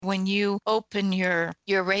When you open your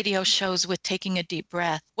radio shows with taking a deep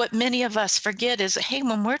breath, what many of us forget is, hey,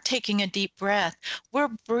 when we're taking a deep breath, we're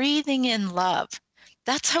breathing in love.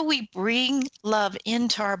 That's how we bring love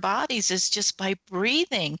into our bodies, is just by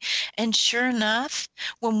breathing. And sure enough,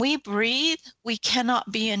 when we breathe, we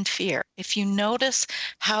cannot be in fear. If you notice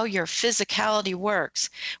how your physicality works,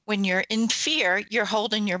 when you're in fear, you're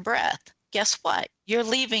holding your breath. Guess what?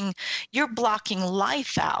 You're blocking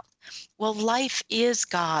life out. Well, life is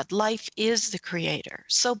God. Life is the creator.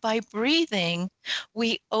 So by breathing,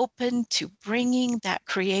 we open to bringing that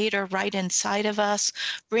creator right inside of us,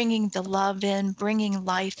 bringing the love in, bringing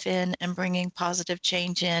life in, and bringing positive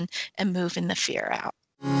change in, and moving the fear out.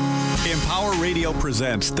 Empower Radio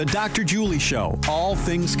presents The Dr. Julie Show, All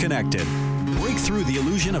Things Connected. Break through the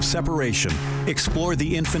illusion of separation, explore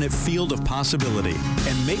the infinite field of possibility,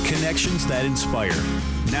 and make connections that inspire.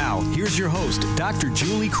 Now, here's your host, Dr.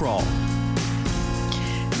 Julie Kroll.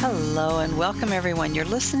 Hello and welcome everyone. You're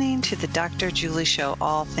listening to The Dr. Julie Show,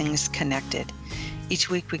 All Things Connected. Each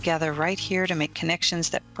week we gather right here to make connections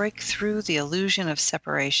that break through the illusion of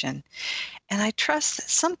separation. And I trust that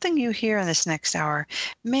something you hear in this next hour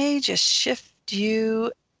may just shift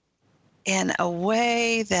you in a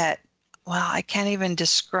way that, well, I can't even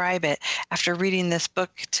describe it after reading this book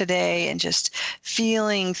today and just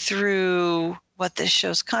feeling through what this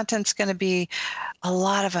show's content's going to be. A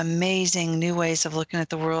lot of amazing new ways of looking at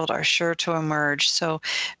the world are sure to emerge. So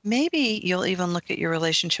maybe you'll even look at your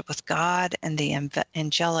relationship with God and the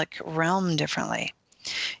angelic realm differently.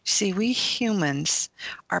 See, we humans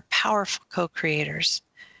are powerful co-creators.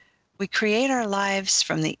 We create our lives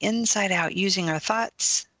from the inside out using our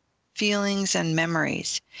thoughts, feelings, and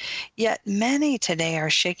memories. Yet many today are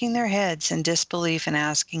shaking their heads in disbelief and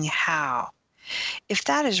asking how. If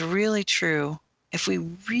that is really true, if we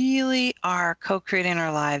really are co-creating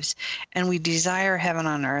our lives and we desire heaven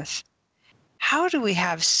on earth, how do we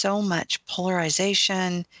have so much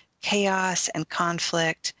polarization, chaos, and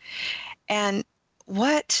conflict? And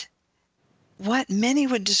what many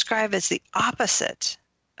would describe as the opposite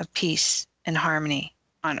of peace and harmony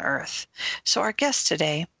on earth. So our guests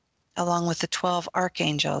today, along with the 12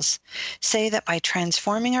 archangels, say that by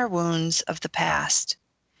transforming our wounds of the past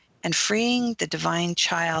and freeing the divine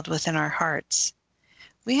child within our hearts,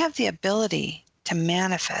 we have the ability to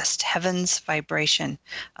manifest heaven's vibration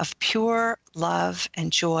of pure love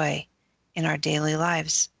and joy in our daily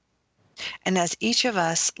lives. And as each of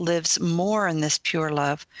us lives more in this pure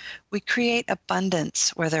love, we create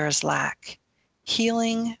abundance where there is lack,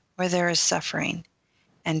 healing where there is suffering,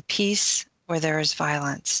 and peace where there is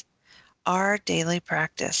violence. Our daily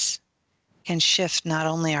practice can shift not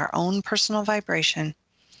only our own personal vibration,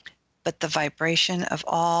 but the vibration of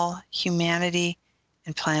all humanity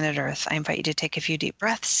and planet Earth. I invite you to take a few deep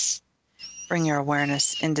breaths, bring your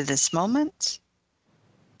awareness into this moment,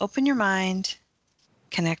 open your mind,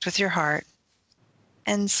 connect with your heart,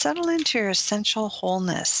 and settle into your essential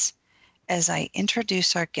wholeness as I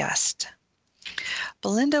introduce our guest.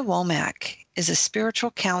 Belinda Womack is a spiritual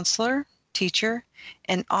counselor, teacher,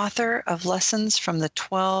 and author of Lessons from the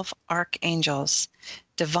 12 Archangels,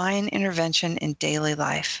 Divine Intervention in Daily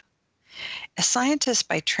Life. A scientist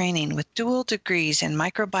by training with dual degrees in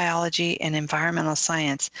microbiology and environmental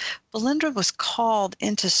science, Belinda was called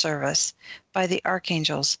into service by the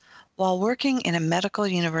archangels while working in a medical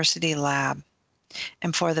university lab.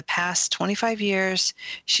 And for the past 25 years,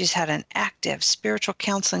 she's had an active spiritual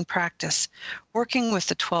counseling practice, working with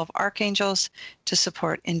the 12 archangels to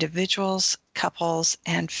support individuals, couples,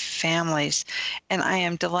 and families. And I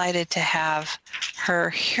am delighted to have her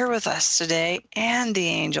here with us today and the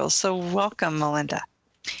angels. So welcome, Melinda.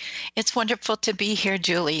 It's wonderful to be here,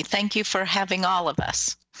 Julie. Thank you for having all of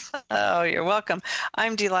us. Oh, you're welcome.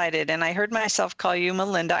 I'm delighted. And I heard myself call you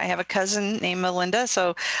Melinda. I have a cousin named Melinda,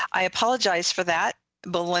 so I apologize for that,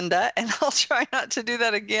 Belinda, and I'll try not to do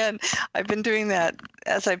that again. I've been doing that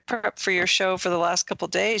as I prep for your show for the last couple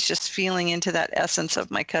of days, just feeling into that essence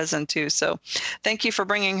of my cousin too. So thank you for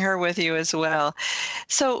bringing her with you as well.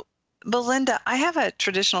 So Belinda, I have a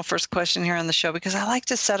traditional first question here on the show because I like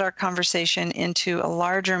to set our conversation into a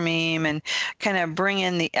larger meme and kind of bring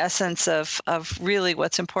in the essence of really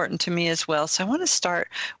what's important to me as well. So I want to start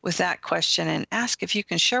with that question and ask if you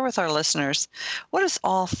can share with our listeners, what does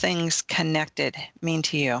all things connected mean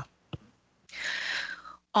to you?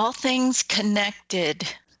 All things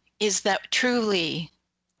connected is that truly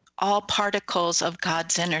all particles of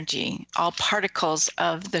God's energy, all particles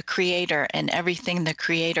of the Creator, and everything the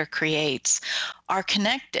Creator creates are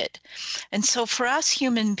connected. And so for us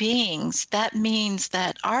human beings, that means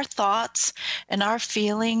that our thoughts and our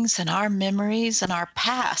feelings and our memories and our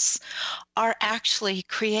pasts are actually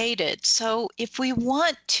created. So if we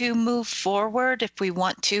want to move forward, if we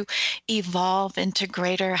want to evolve into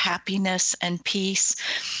greater happiness and peace,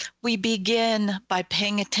 we begin by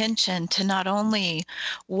paying attention to not only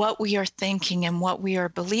what we are thinking and what we are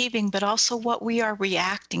believing, but also what we are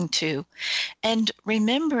reacting to. And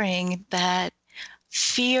remembering that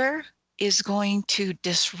fear is going to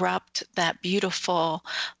disrupt that beautiful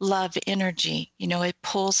love energy. You know, it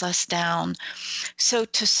pulls us down. So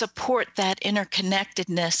to support that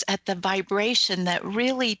interconnectedness at the vibration that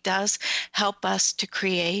really does help us to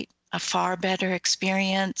create a far better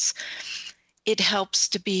experience, it helps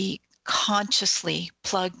to be consciously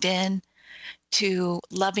plugged in to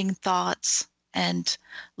loving thoughts and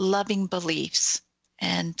loving beliefs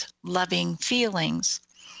and loving feelings.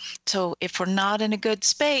 So if we're not in a good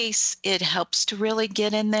space, it helps to really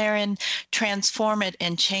get in there and transform it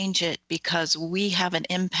and change it, because we have an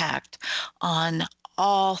impact on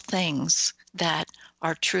all things that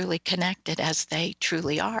are truly connected as they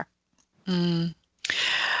truly are. Mm.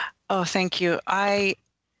 Oh, thank you. I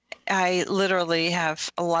literally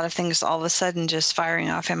have a lot of things all of a sudden just firing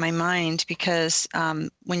off in my mind, because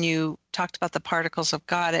when you talked about the particles of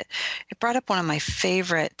God, it brought up one of my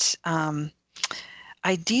favorite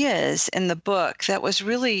ideas in the book that was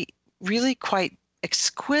really, really quite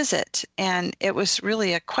exquisite. And it was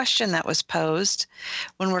really a question that was posed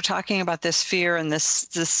when we're talking about this fear and this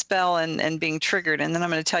spell and being triggered. And then I'm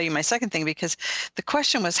going to tell you my second thing, because the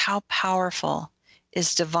question was, how powerful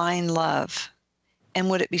is divine love? And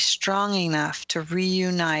would it be strong enough to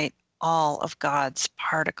reunite all of God's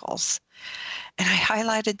particles? And I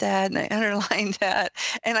highlighted that and I underlined that.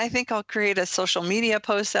 And I think I'll create a social media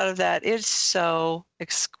post out of that. It's so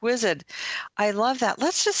exquisite. I love that.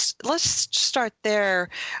 Let's start there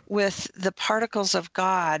with the particles of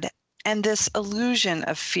God and this illusion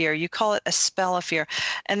of fear. You call it a spell of fear.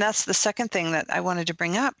 And that's the second thing that I wanted to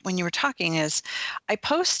bring up when you were talking is I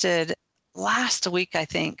posted last week, I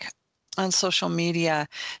think, on social media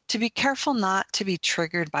to be careful not to be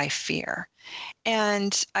triggered by fear.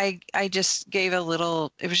 And I just gave it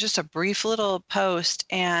was just a brief little post,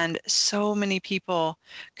 and so many people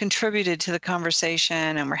contributed to the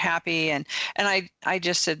conversation and were happy. And I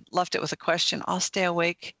just had left it with a question: I'll stay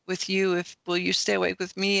awake with you. Will you stay awake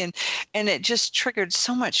with me? And it just triggered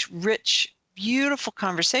so much rich, beautiful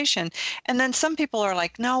conversation. And then some people are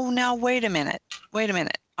like, no, now wait a minute.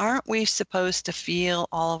 Aren't we supposed to feel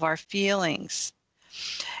all of our feelings?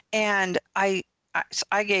 And I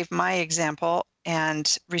gave my example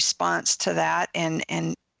and response to that and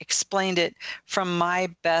explained it from my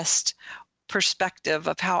best perspective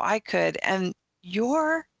of how I could. And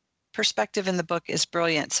your perspective in the book is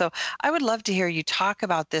brilliant. So I would love to hear you talk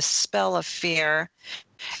about this spell of fear.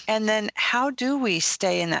 And then how do we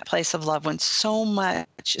stay in that place of love when so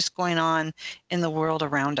much is going on in the world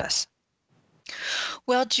around us?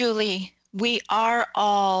 Well, Julie, we are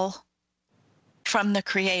all from the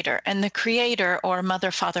Creator, and the Creator, or Mother,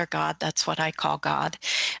 Father, God, that's what I call God,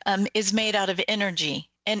 is made out of energy,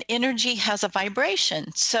 and energy has a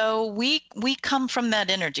vibration. So we come from that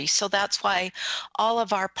energy. So that's why all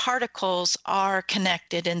of our particles are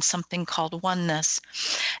connected in something called oneness.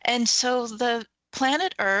 And so the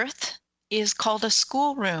planet Earth is called a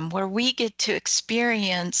schoolroom, where we get to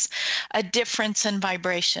experience a difference in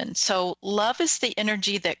vibration. So love is the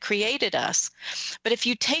energy that created us. But if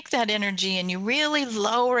you take that energy and you really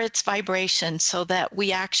lower its vibration so that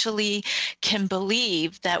we actually can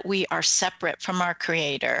believe that we are separate from our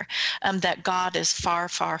Creator, that God is far,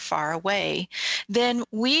 far, far away, then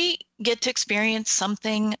we get to experience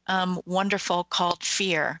something wonderful called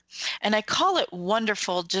fear. And I call it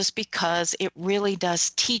wonderful just because it really does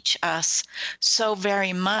teach us so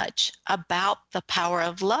very much about the power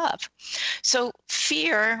of love. So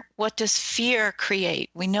fear, what does fear create?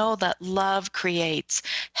 We know that love creates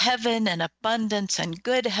heaven and abundance and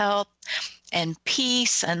good health and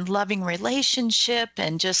peace and loving relationship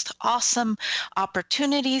and just awesome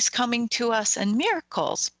opportunities coming to us and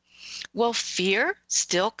miracles. Well, fear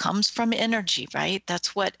still comes from energy, right?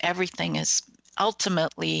 That's what everything is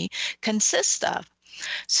ultimately consists of.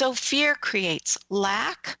 So fear creates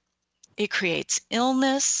lack, It creates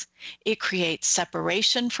illness. It creates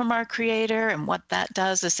separation from our Creator. And what that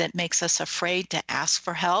does is it makes us afraid to ask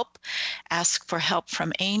for help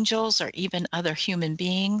from angels or even other human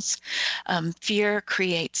beings. Fear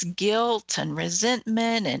creates guilt and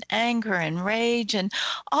resentment and anger and rage and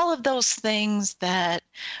all of those things that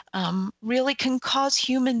really can cause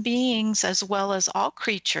human beings, as well as all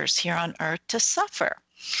creatures here on earth, to suffer.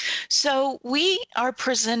 So we are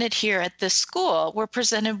presented here at this school, we're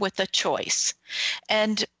presented with a choice.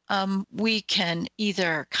 And we can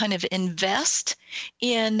either kind of invest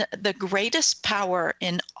in the greatest power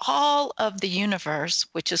in all of the universe,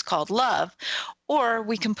 which is called love, or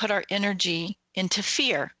we can put our energy into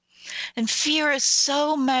fear. And fear is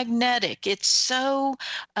so magnetic. It's so,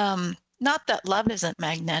 not that love isn't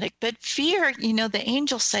magnetic, but fear, the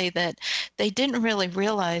angels say that they didn't really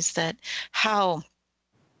realize that how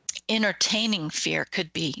entertaining fear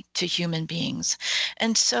could be to human beings.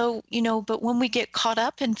 And so, but when we get caught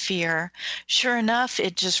up in fear, sure enough,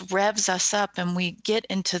 it just revs us up and we get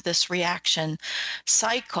into this reaction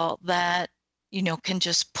cycle that, can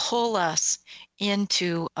just pull us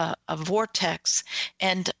into a vortex,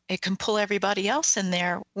 and it can pull everybody else in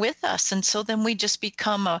there with us. And so then we just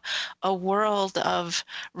become a world of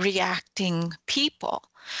reacting people.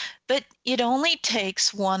 But it only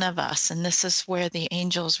takes one of us, and this is where the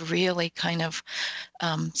angels really kind of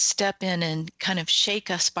step in and kind of shake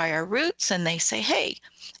us by our roots, and they say, hey,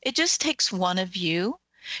 it just takes one of you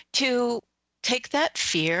to take that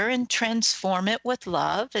fear and transform it with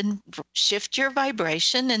love and shift your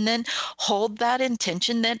vibration, and then hold that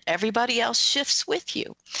intention that everybody else shifts with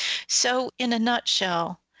you. So in a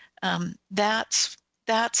nutshell, that's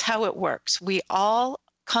how it works. We all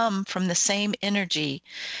come from the same energy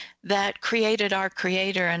that created our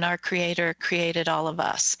Creator, and our Creator created all of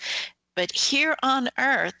us. But here on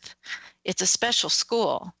earth, it's a special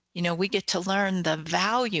school. We get to learn the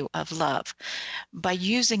value of love by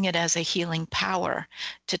using it as a healing power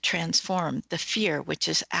to transform the fear, which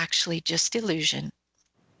is actually just illusion.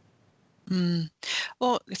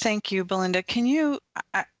 Well, thank you, Belinda. Can you,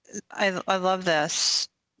 I love this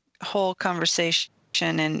whole conversation,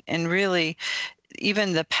 and really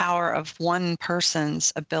even the power of one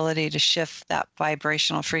person's ability to shift that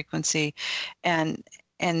vibrational frequency, and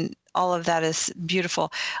all of that is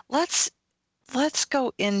beautiful. Let's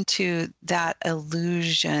go into that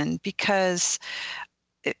illusion, because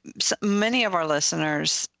many of our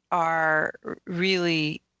listeners are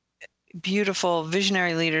really beautiful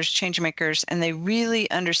visionary leaders, change makers, and they really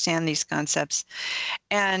understand these concepts.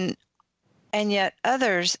 And yet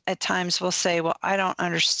others at times will say, well, I don't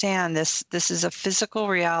understand this. This is a physical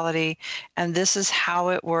reality, and this is how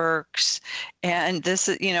it works. And this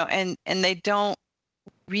is, and they don't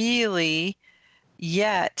really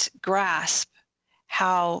yet grasp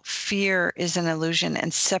how fear is an illusion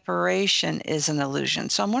and separation is an illusion.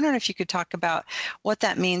 So I'm wondering if you could talk about what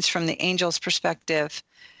that means from the angel's perspective.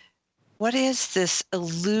 What is this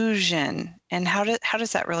illusion, and how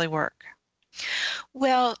does that really work?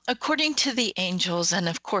 Well, according to the angels, and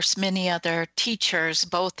of course many other teachers,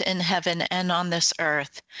 both in heaven and on this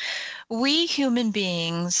earth, we human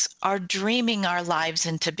beings are dreaming our lives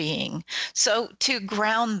into being. So to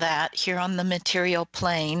ground that here on the material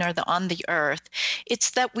plane, or on the earth,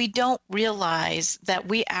 it's that we don't realize that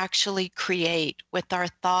we actually create with our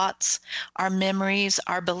thoughts, our memories,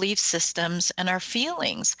 our belief systems, and our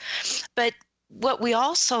feelings. But what we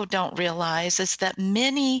also don't realize is that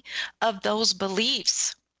many of those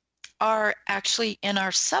beliefs are actually in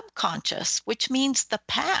our subconscious, which means the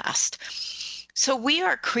past. So we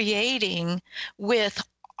are creating with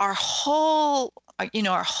our whole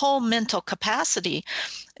mental capacity.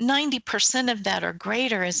 90% of that or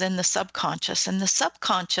greater is in the subconscious, and the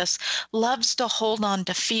subconscious loves to hold on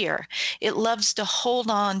to fear. It loves to hold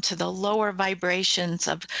on to the lower vibrations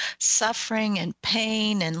of suffering and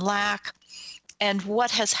pain and lack, and what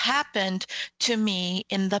has happened to me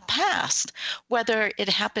in the past, whether it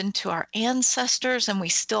happened to our ancestors and we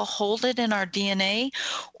still hold it in our DNA,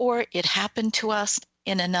 or it happened to us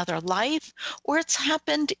in another life, or it's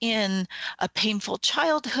happened in a painful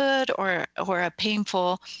childhood or a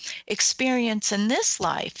painful experience in this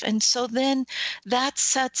life. And so then that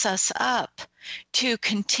sets us up to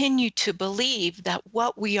continue to believe that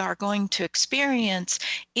what we are going to experience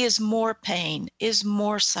is more pain, is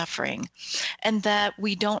more suffering, and that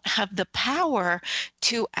we don't have the power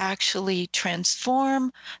to actually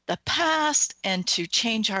transform the past and to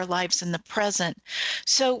change our lives in the present.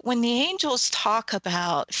 So when the angels talk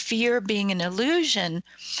about fear being an illusion,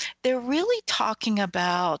 they're really talking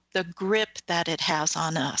about the grip that it has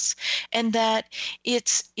on us, and that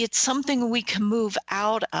it's something we can move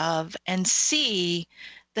out of and see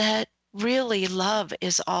that really love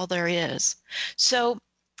is all there is. So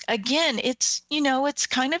again, it's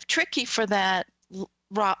kind of tricky for that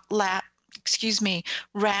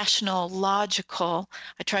rational, logical,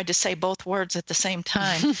 I tried to say both words at the same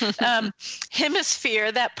time,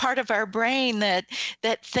 hemisphere, that part of our brain that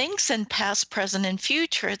thinks in past, present, and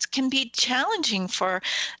future. It can be challenging for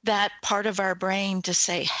that part of our brain to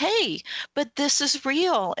say, hey, but this is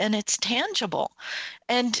real and it's tangible.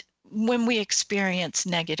 And when we experience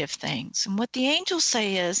negative things, and what the angels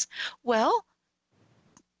say is, well,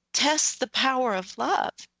 test the power of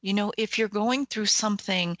love. If you're going through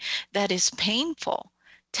something that is painful,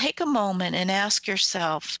 take a moment and ask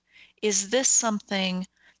yourself, is this something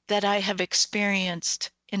that I have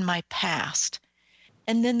experienced in my past?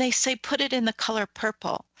 And then they say, put it in the color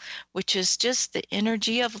purple, which is just the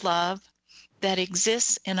energy of love that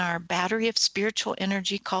exists in our battery of spiritual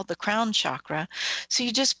energy called the crown chakra. So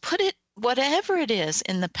you just put it, whatever it is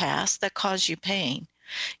in the past that caused you pain,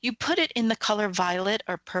 you put it in the color violet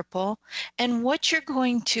or purple, and what you're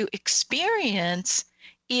going to experience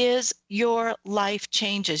is your life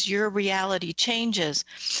changes, your reality changes.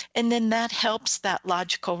 And then that helps that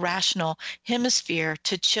logical, rational hemisphere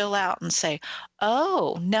to chill out and say,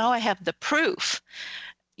 oh, now I have the proof.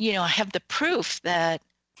 I have the proof that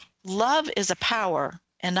love is a power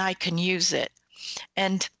and I can use it.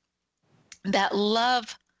 And that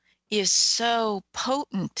love is so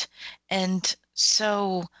potent and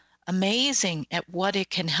so amazing at what it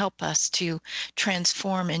can help us to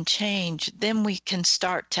transform and change. Then we can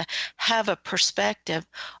start to have a perspective.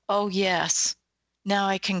 Oh yes, now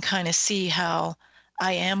I can kind of see how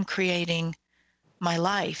I am creating my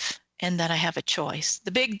life and that I have a choice.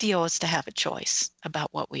 The big deal is to have a choice about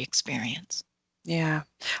what we experience. Yeah.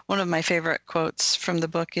 One of my favorite quotes from the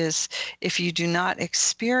book is, if you do not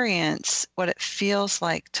experience what it feels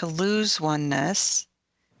like to lose oneness,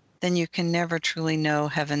 then you can never truly know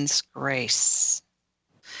heaven's grace.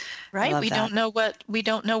 Right? We don't know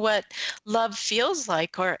what love feels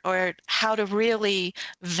like, or how to really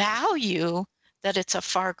value that it's a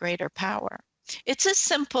far greater power. It's as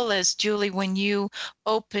simple as, Julie, when you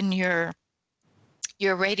open your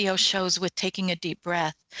radio shows with taking a deep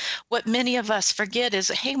breath. What many of us forget is,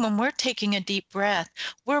 hey, when we're taking a deep breath,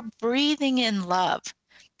 we're breathing in love.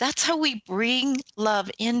 That's how we bring love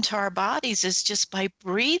into our bodies, is just by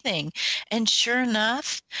breathing. And sure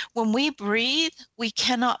enough, when we breathe, we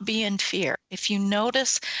cannot be in fear. If you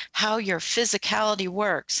notice how your physicality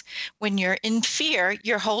works, when you're in fear,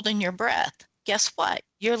 you're holding your breath. Guess what?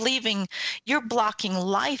 You're blocking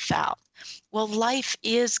life out. Well, life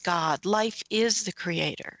is God. Life is the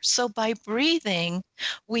creator. So by breathing,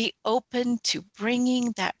 we open to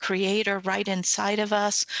bringing that creator right inside of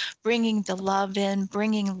us, bringing the love in,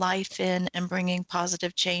 bringing life in, and bringing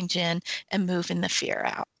positive change in, and moving the fear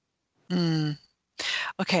out.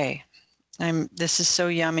 Okay. This is so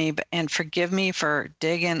yummy, and forgive me for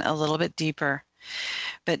digging a little bit deeper,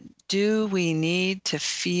 but do we need to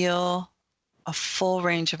feel a full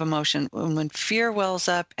range of emotion? When fear wells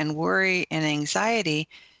up and worry and anxiety,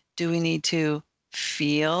 do we need to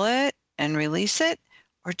feel it and release it?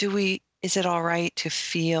 Or is it all right to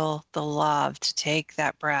feel the love, to take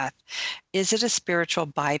that breath? Is it a spiritual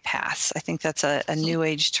bypass? I think that's a new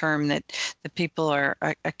age term that the people are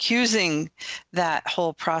accusing that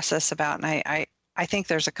whole process about. And I think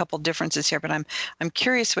there's a couple differences here, but I'm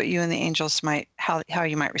curious what you and the angels how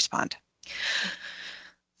you might respond.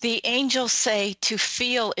 The angels say to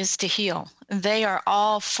feel is to heal. They are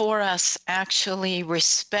all for us actually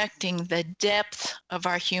respecting the depth of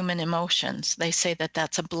our human emotions. They say that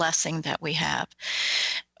that's a blessing that we have.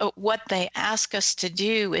 What they ask us to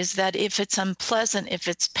do is that if it's unpleasant, if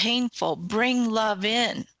it's painful, bring love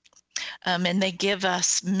in. And they give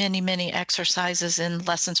us many, many exercises and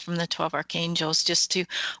lessons from the 12 archangels just to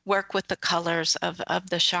work with the colors of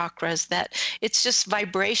the chakras, that it's just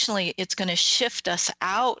vibrationally, it's going to shift us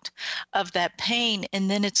out of that pain, and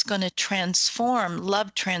then it's going to transform.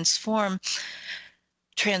 Love transforms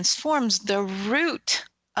the root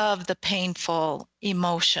of the painful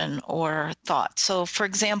emotion or thought. So, for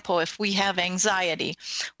example, if we have anxiety,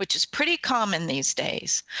 which is pretty common these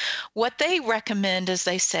days, what they recommend is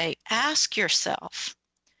they say, ask yourself,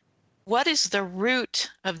 what is the root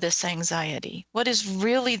of this anxiety? What is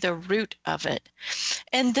really the root of it?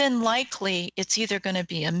 And then likely it's either going to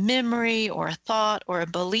be a memory or a thought or a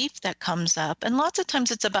belief that comes up. And lots of times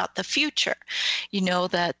it's about the future,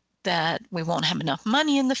 that we won't have enough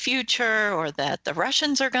money in the future, or that the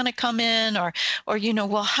Russians are going to come in, or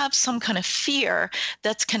we'll have some kind of fear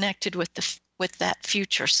that's connected with that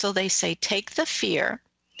future. So they say, take the fear,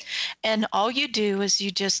 and all you do is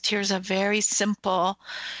here's a very simple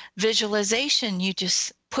visualization. You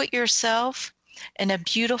just put yourself in a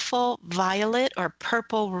beautiful violet or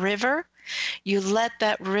purple river. You let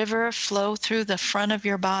that river flow through the front of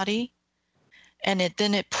your body, and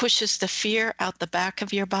then it pushes the fear out the back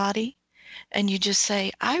of your body. And you just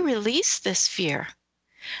say, I release this fear,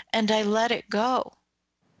 and I let it go,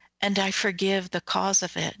 and I forgive the cause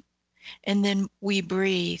of it. And then we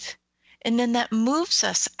breathe. And then that moves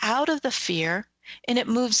us out of the fear, and it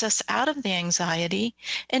moves us out of the anxiety,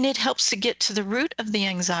 and it helps to get to the root of the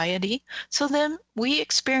anxiety. So then we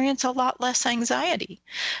experience a lot less anxiety.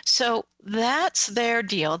 So that's their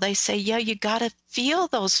deal. They say, yeah, you got to feel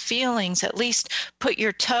those feelings, at least put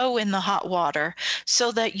your toe in the hot water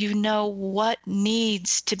so that you know what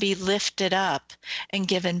needs to be lifted up and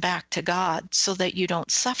given back to God so that you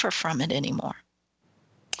don't suffer from it anymore.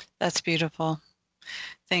 That's beautiful.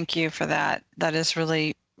 Thank you for that. That is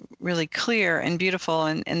really, really clear and beautiful.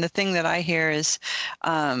 And the thing that I hear is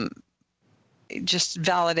it just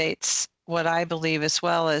validates what I believe as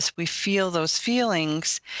well, as we feel those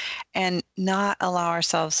feelings and not allow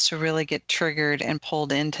ourselves to really get triggered and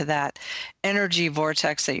pulled into that energy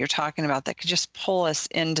vortex that you're talking about that could just pull us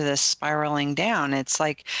into this spiraling down. It's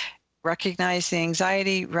like recognize the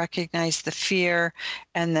anxiety, recognize the fear,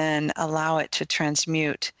 and then allow it to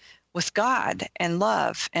transmute with God and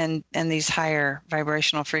love and these higher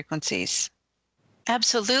vibrational frequencies.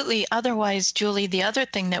 Absolutely. Otherwise, Julie, the other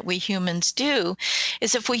thing that we humans do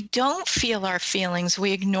is if we don't feel our feelings,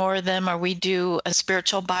 we ignore them, or we do a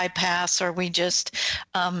spiritual bypass, or we just,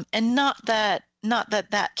 and not that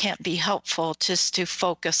can't be helpful, just to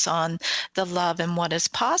focus on the love and what is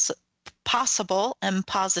possible and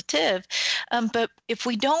positive. But if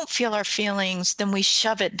we don't feel our feelings, then we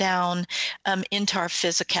shove it down into our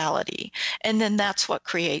physicality. And then that's what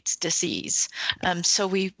creates disease. So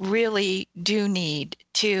we really do need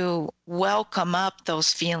to welcome up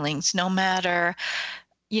those feelings, no matter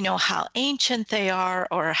how ancient they are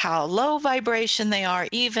or how low vibration they are,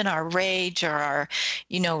 even our rage or our,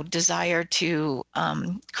 desire to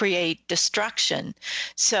create destruction.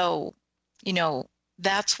 So,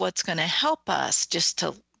 that's what's going to help us, just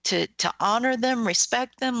to honor them,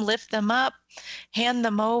 respect them, lift them up, hand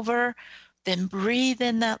them over, then breathe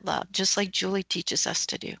in that love, just like Julie teaches us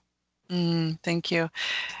to do. Thank you.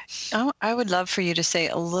 I would love for you to say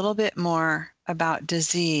a little bit more about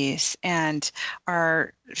disease and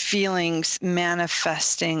our feelings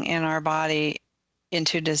manifesting in our body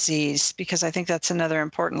into disease, because I think that's another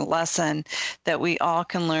important lesson that we all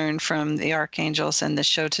can learn from the archangels and the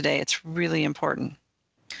show today. It's really important.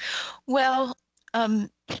 Well,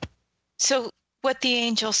 so what the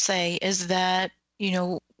angels say is that,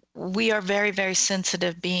 we are very, very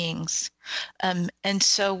sensitive beings. And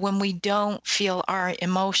so when we don't feel our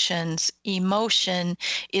emotions, emotion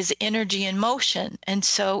is energy in motion. And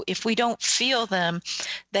so if we don't feel them,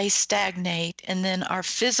 they stagnate. And then our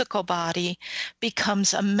physical body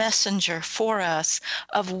becomes a messenger for us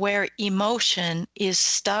of where emotion is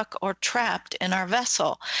stuck or trapped in our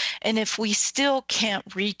vessel. And if we still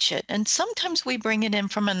can't reach it, and sometimes we bring it in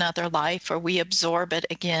from another life, or we absorb it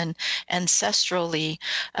again ancestrally,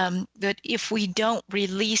 that if we don't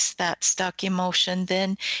release that stuck emotion,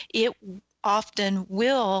 then it often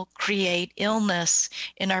will create illness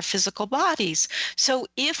in our physical bodies. So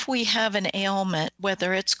if we have an ailment,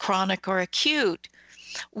 whether it's chronic or acute,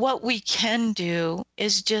 what we can do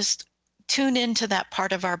is just tune into that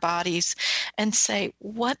part of our bodies and say,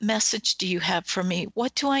 what message do you have for me?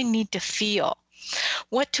 What do I need to feel?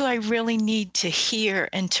 What do I really need to hear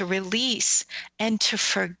and to release and to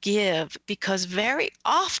forgive? Because very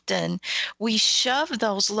often we shove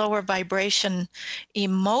those lower vibration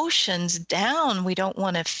emotions down. We don't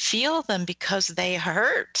want to feel them because they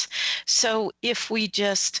hurt. So if we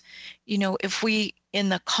just, if we, in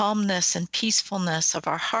the calmness and peacefulness of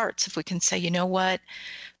our hearts, if we can say, you know what,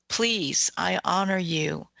 please, I honor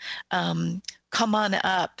you. come on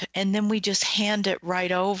up, and then we just hand it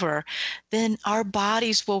right over, then our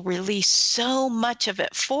bodies will release so much of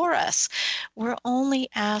it for us. We're only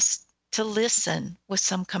asked to listen with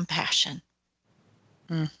some compassion.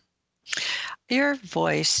 Your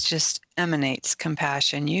voice just emanates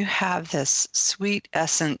compassion. You have this sweet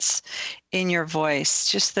essence in your voice,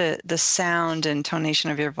 just the sound and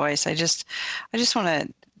tonation of your voice. I just want to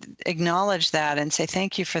acknowledge that and say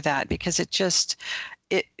thank you for that, because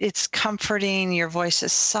it's comforting. Your voice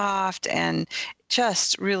is soft and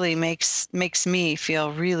just really makes me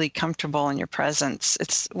feel really comfortable in your presence.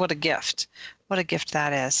 It's what a gift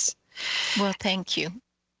that is. Well, thank you.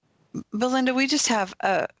 Belinda, we just have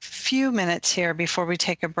a few minutes here before we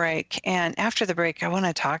take a break. And after the break, I want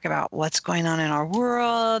to talk about what's going on in our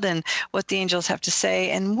world and what the angels have to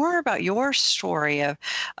say, and more about your story of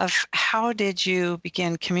how did you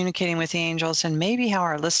begin communicating with the angels, and maybe how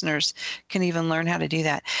our listeners can even learn how to do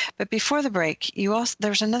that. But before the break,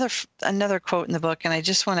 there's another quote in the book, and I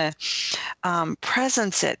just want to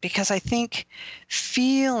presence it, because I think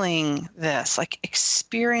feeling this, like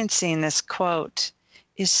experiencing this quote,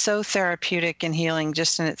 is so therapeutic and healing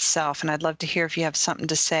just in itself. And I'd love to hear if you have something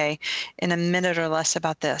to say in a minute or less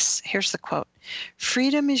about this. Here's the quote.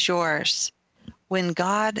 Freedom is yours when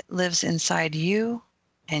God lives inside you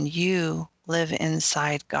and you live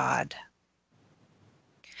inside God.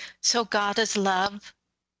 So God is love,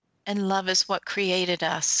 and love is what created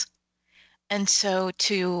us. And so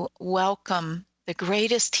to welcome the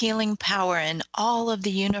greatest healing power in all of the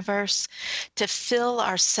universe to fill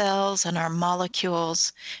our cells and our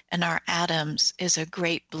molecules and our atoms is a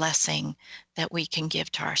great blessing that we can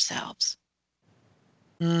give to ourselves.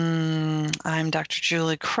 I'm Dr.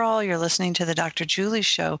 Julie Krull. You're listening to The Dr. Julie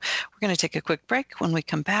Show. We're going to take a quick break. When we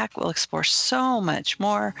come back, we'll explore so much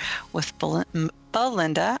more with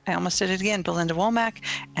Belinda. I almost did it again. Belinda Womack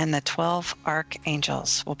and the 12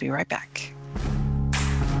 Archangels. We'll be right back.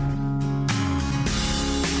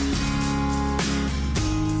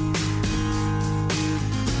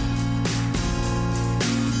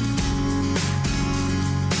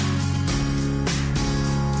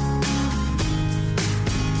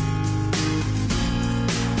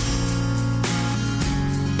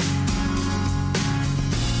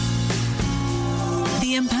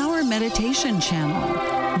 Meditation channel.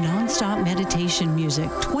 Non-stop meditation music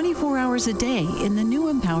 24 hours a day in the new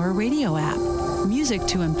Empower Radio app. Music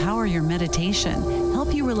to empower your meditation,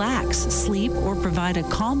 help you relax, sleep, or provide a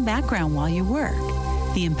calm background while you work.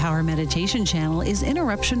 The Empower Meditation channel is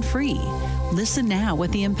interruption-free. Listen now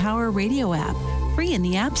with the Empower Radio app, free in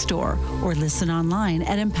the App Store, or listen online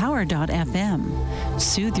at empower.fm.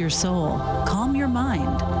 Soothe your soul, calm your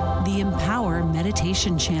mind. The Empower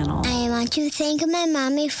Meditation channel. I want to thank my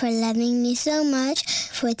mommy for loving me so much,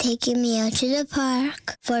 for taking me out to the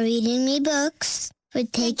park, for reading me books, for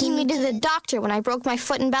taking me to the doctor when I broke my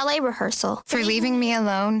foot in ballet rehearsal, for leaving me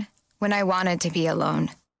alone when I wanted to be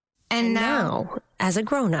alone. And now, as a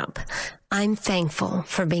grown-up, I'm thankful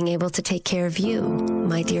for being able to take care of you,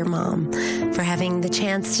 my dear mom, for having the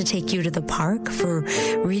chance to take you to the park, for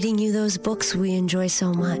reading you those books we enjoy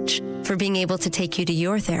so much, for being able to take you to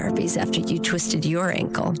your therapies after you twisted your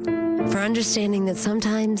ankle, for understanding that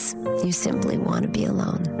sometimes you simply want to be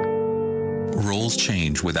alone. Roles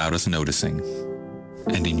change without us noticing.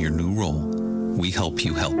 And in your new role, we help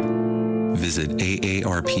you help. Visit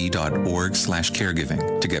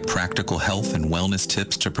aarp.org/caregiving to get practical health and wellness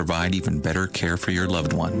tips to provide even better care for your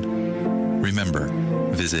loved one. Remember,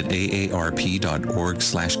 visit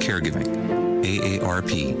aarp.org/caregiving.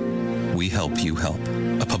 AARP. We help you help.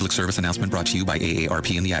 A public service announcement brought to you by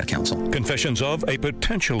AARP and the Ad Council. Confessions of a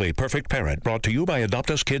Potentially Perfect Parent, brought to you by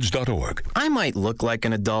AdoptUsKids.org. I might look like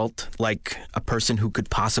an adult, like a person who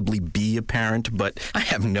could possibly be a parent, but I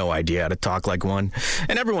have no idea how to talk like one.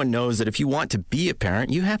 And everyone knows that if you want to be a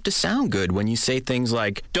parent, you have to sound good when you say things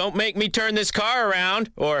like, "Don't make me turn this car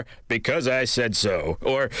around," or "because I said so,"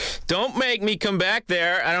 or "Don't make me come back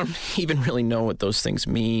there." I don't even really know what those things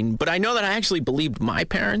mean, but I know that I actually believed my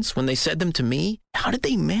parents when they said them to me. How did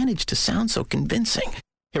they manage to sound so convincing?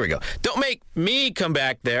 Here we go. "Don't make me come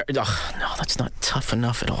back there." Ugh, no, that's not tough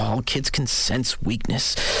enough at all. Kids can sense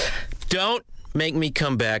weakness. "Don't make me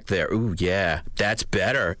come back there." Ooh, yeah, that's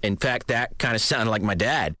better. In fact, that kind of sounded like my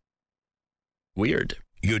dad. Weird.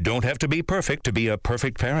 You don't have to be perfect to be a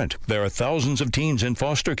perfect parent. There are thousands of teens in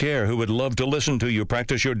foster care who would love to listen to you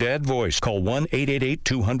practice your dad voice. Call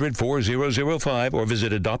 1-888-200-4005 or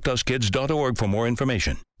visit adoptuskids.org for more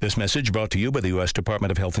information. This message brought to you by the U.S.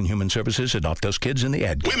 Department of Health and Human Services, Adopt Us Kids, and the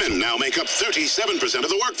Ad. Women now make up 37% of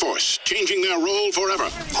the workforce, changing their role forever.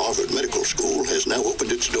 Harvard Medical School has now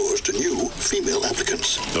opened its doors to new female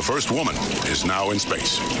applicants. The first woman is now in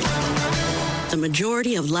space. The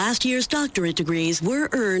majority of last year's doctorate degrees were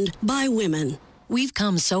earned by women. We've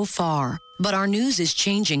come so far, but our news is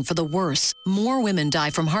changing for the worse. More women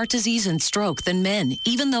die from heart disease and stroke than men,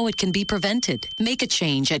 even though it can be prevented. Make a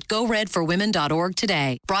change at GoRedForWomen.org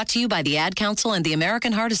today. Brought to you by the Ad Council and the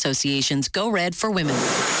American Heart Association's Go Red for Women.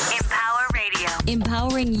 Empower Radio.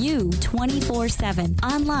 Empowering you 24/7.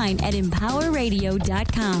 Online at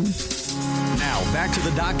empowerradio.com. Now, back to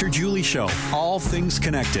the Dr. Julie Show. All things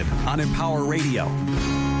connected on Empower Radio.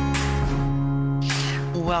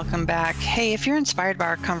 Welcome back. Hey, if you're inspired by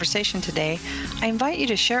our conversation today, I invite you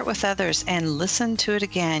to share it with others and listen to it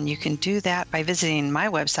again. You can do that by visiting my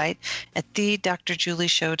website at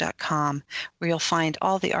thedrjulieshow.com, where you'll find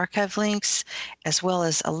all the archive links as well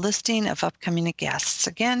as a listing of upcoming guests.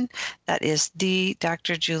 Again, that is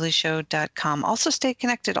thedrjulieshow.com. Also, stay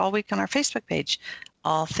connected all week on our Facebook page,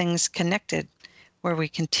 All Things Connected, where we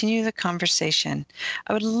continue the conversation.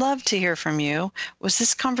 I would love to hear from you. Was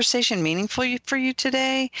this conversation meaningful for you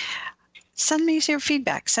today? Send me your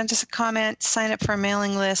feedback. Send us a comment. Sign up for a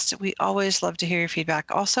mailing list. We always love to hear your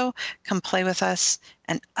feedback. Also, come play with us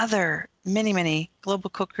and other many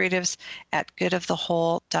global co-creatives at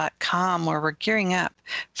goodofthewhole.com, where we're gearing up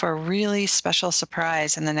for a really special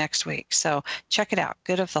surprise in the next week. So check it out,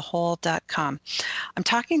 goodofthewhole.com. I'm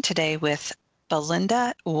talking today with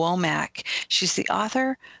Belinda Womack. She's the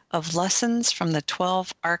author of Lessons from the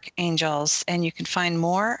 12 Archangels, and you can find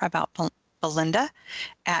more about Belinda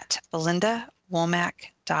at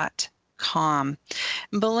belindawomack.com.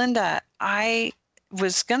 Belinda, I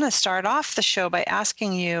was going to start off the show by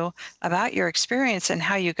asking you about your experience and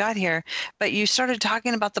how you got here, but you started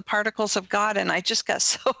talking about the particles of God, and I just got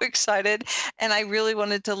so excited, and I really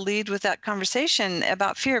wanted to lead with that conversation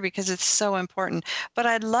about fear because it's so important. But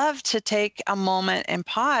I'd love to take a moment and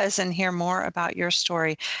pause and hear more about your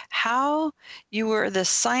story, how you were the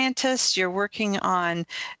scientist you're working on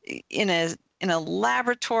in a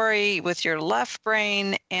laboratory with your left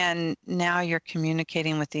brain, and now you're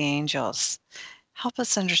communicating with the angels. Help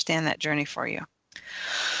us understand that journey for you.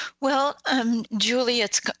 Well, Julie,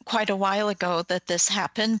 it's quite a while ago that this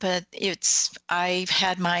happened, but I've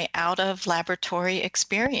had my out of laboratory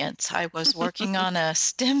experience. I was working on a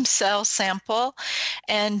stem cell sample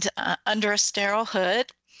and under a sterile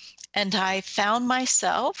hood, and I found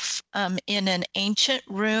myself in an ancient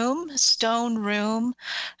room, stone room,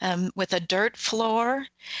 with a dirt floor,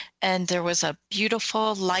 and there was a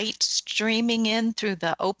beautiful light streaming in through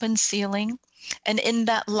the open ceiling. And in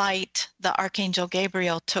that light, the Archangel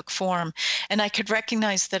Gabriel took form. And I could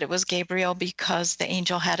recognize that it was Gabriel because the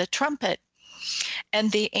angel had a trumpet.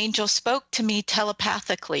 And the angel spoke to me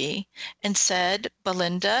telepathically and said,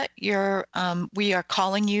 Belinda, we are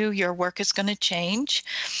calling you. Your work is going to change.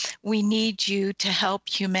 We need you to help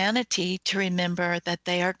humanity to remember that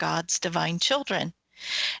they are God's divine children.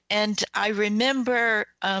 And I remember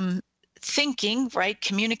thinking,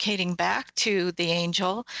 communicating back to the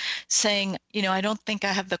angel, saying, I don't think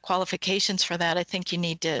I have the qualifications for that. I think you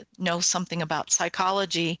need to know something about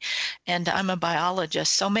psychology, and I'm a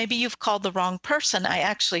biologist. So maybe you've called the wrong person. I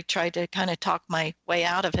actually tried to kind of talk my way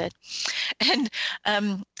out of it. And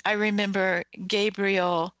I remember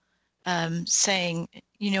Gabriel saying,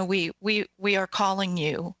 we are calling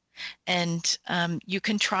you. And you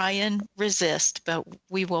can try and resist, but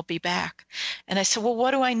we will be back. And I said, well,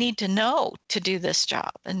 what do I need to know to do this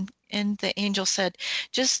job? And the angel said,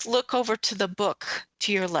 just look over to the book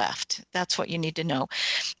to your left. That's what you need to know.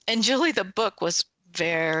 And Julie, the book was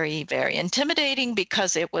very, very intimidating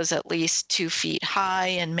because it was at least 2 feet high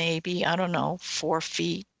and maybe, 4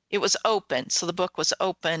 feet. It was open. So the book was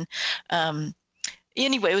open.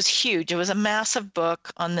 Anyway, it was huge. It was a massive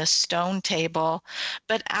book on this stone table,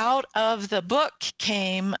 but out of the book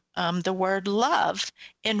came the word love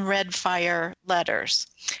in red fire letters,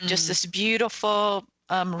 just this beautiful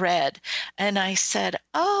red. And I said,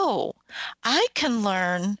 oh, I can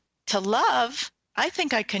learn to love. I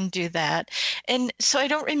think I can do that. And so I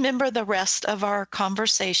don't remember the rest of our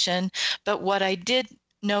conversation, but what I did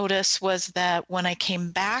notice was that when I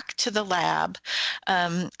came back to the lab,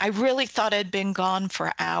 I really thought I'd been gone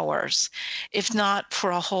for hours, if not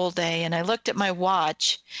for a whole day. And I looked at my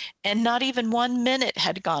watch, and not even 1 minute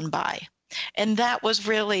had gone by. And that was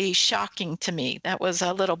really shocking to me. That was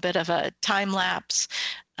a little bit of a time lapse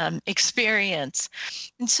experience.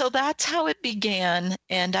 And so that's how it began.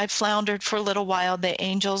 And I floundered for a little while.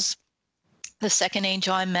 The second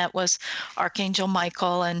angel I met was Archangel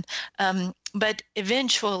Michael. And but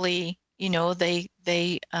eventually,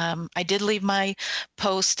 I did leave my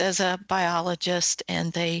post as a biologist,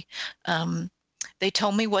 and they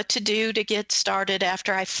told me what to do to get started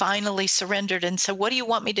after I finally surrendered and said, what do you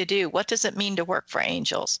want me to do? What does it mean to work for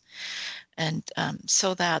angels? And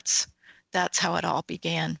so that's how it all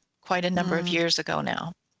began quite a number of years ago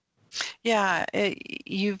now. Yeah,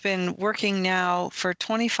 you've been working now for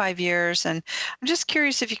 25 years, and I'm just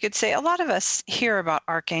curious if you could say, a lot of us hear about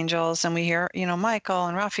archangels, and we hear, Michael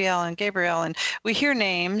and Raphael and Gabriel, and we hear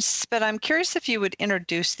names, but I'm curious if you would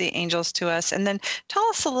introduce the angels to us, and then tell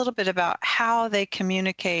us a little bit about how they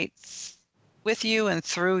communicate with you and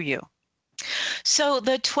through you. So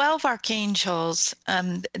the 12 archangels,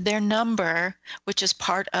 their number, which is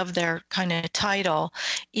part of their kind of title,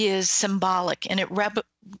 is symbolic, and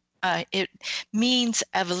it means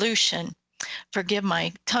evolution. Forgive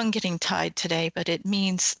my tongue getting tied today, but it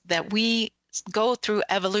means that we go through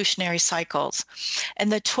evolutionary cycles,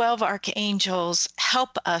 and the 12 archangels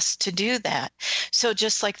help us to do that. So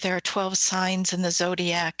just like there are 12 signs in the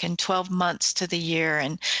zodiac and 12 months to the year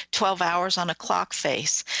and 12 hours on a clock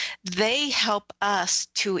face, they help us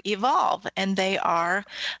to evolve, and they are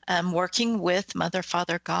working with Mother,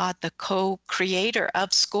 Father, God, the co-creator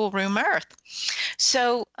of Schoolroom Earth.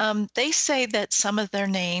 So they say that some of their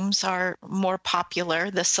names are more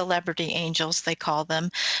popular, the celebrity angels, they call them.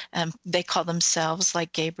 They call themselves,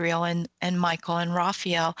 like Gabriel and Michael and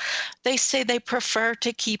Raphael. They say they prefer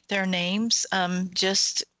to keep their names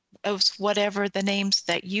just as whatever the names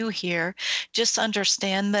that you hear. Just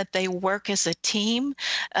understand that they work as a team.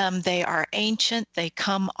 They are ancient. They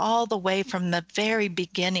come all the way from the very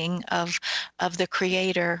beginning of the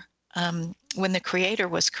Creator, when the Creator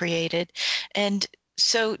was created. And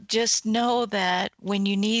so just know that when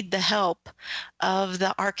you need the help of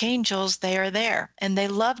the archangels, they are there, and they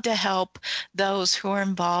love to help those who are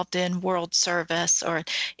involved in world service or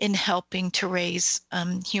in helping to raise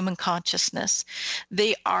human consciousness.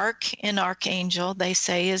 The arch in archangel, they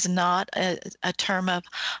say, is not a term of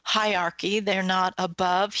hierarchy. They're not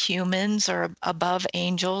above humans or above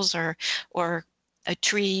angels or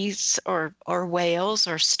trees or whales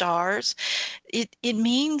or stars. It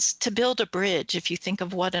means to build a bridge. If you think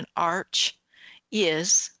of what an arch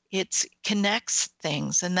is, it connects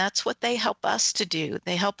things, and that's what they help us to do.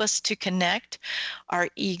 They help us to connect our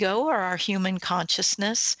ego or our human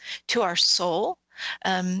consciousness to our soul,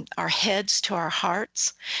 our heads to our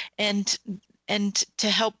hearts, and to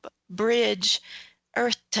help bridge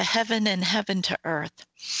earth to heaven and heaven to earth.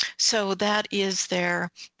 So that is their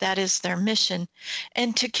mission.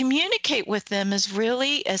 And to communicate with them is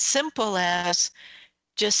really as simple as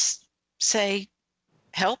just say,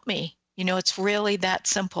 help me. It's really that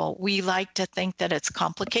simple. We like to think that it's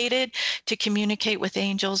complicated to communicate with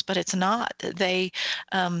angels, but it's not. They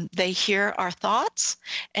hear our thoughts,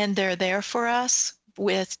 and they're there for us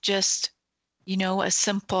with just a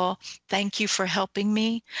simple thank you for helping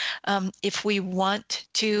me. If we want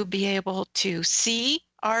to be able to see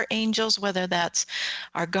our angels, whether that's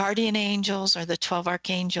our guardian angels or the 12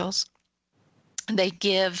 archangels, they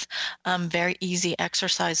give very easy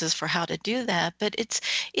exercises for how to do that. But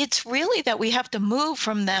it's really that we have to move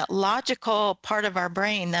from that logical part of our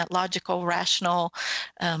brain, that logical, rational,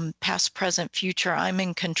 past, present, future, I'm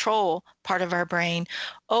in control part of our brain,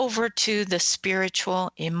 over to the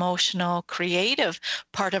spiritual, emotional, creative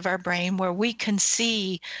part of our brain, where we can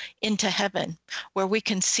see into heaven, where we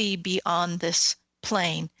can see beyond this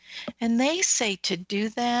plane. And they say to do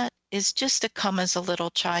that is just to come as a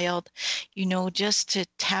little child, just to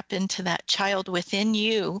tap into that child within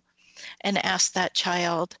you and ask that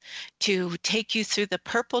child to take you through the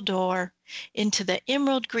purple door into the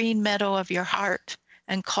emerald green meadow of your heart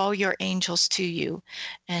and call your angels to you.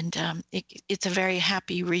 And it's a very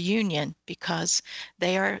happy reunion, because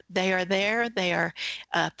they are there. They are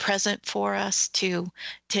present for us to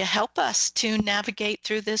help us to navigate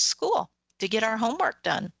through this school, to get our homework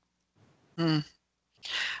done.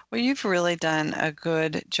 Well, you've really done a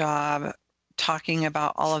good job talking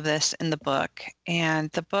about all of this in the book. And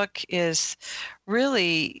the book is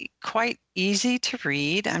really quite easy to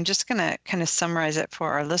read. I'm just going to kind of summarize it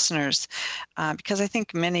for our listeners because I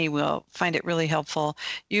think many will find it really helpful.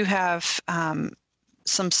 You have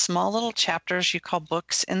some small little chapters you call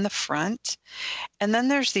books in the front. And then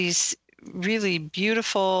there's these really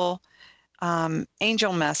beautiful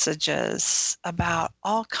angel messages about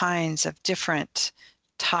all kinds of different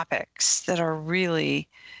topics that are really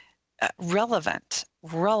relevant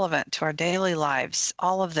to our daily lives.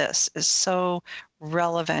 All of this is so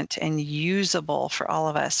relevant and usable for all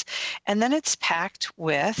of us. And then it's packed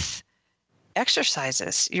with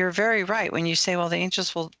exercises. You're very right when you say, well, the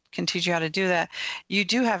angels can teach you how to do that. You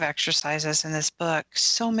do have exercises in this book,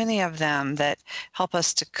 so many of them that help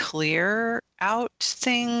us to clear out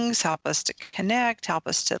things, help us to connect, help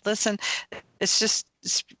us to listen. It's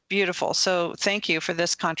beautiful. So thank you for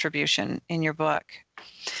this contribution in your book.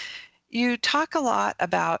 You talk a lot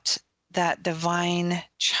about that divine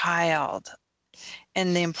child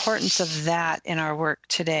and the importance of that in our work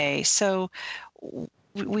today. So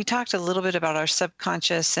we talked a little bit about our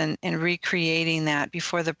subconscious and recreating that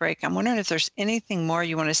before the break. I'm wondering if there's anything more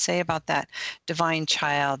you want to say about that divine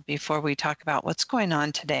child before we talk about what's going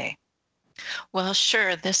on today. Well,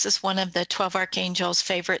 sure. This is one of the 12 Archangels'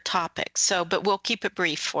 favorite topics. But we'll keep it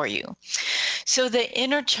brief for you. So the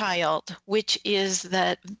inner child, which is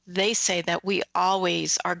that they say that we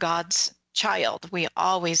always are God's child. We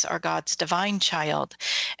always are God's divine child,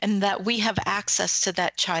 and that we have access to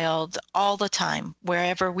that child all the time,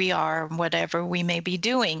 wherever we are, whatever we may be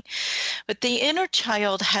doing. But the inner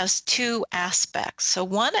child has two aspects. So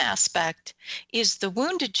one aspect is the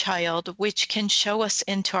wounded child, which can show us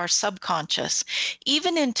into our subconscious,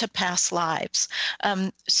 even into past lives.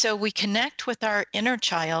 So we connect with our inner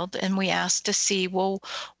child and we ask to see, well,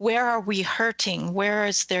 where are we hurting? Where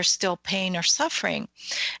is there still pain or suffering?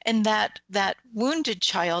 And that wounded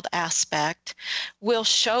child aspect will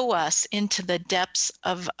show us into the depths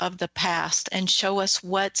of the past and show us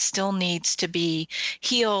what still needs to be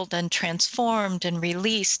healed and transformed and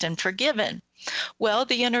released and forgiven. Well,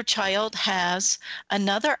 the inner child has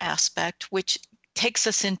another aspect which takes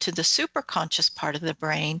us into the superconscious part of the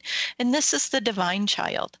brain, and this is the divine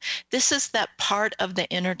child. This is that part of the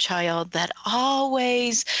inner child that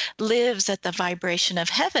always lives at the vibration of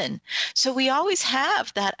heaven. So we always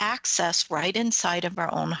have that access right inside of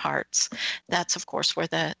our own hearts. That's, of course, where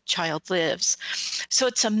the child lives. So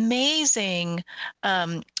it's amazing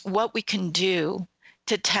what we can do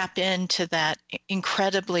to tap into that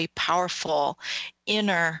incredibly powerful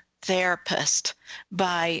inner therapist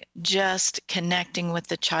by just connecting with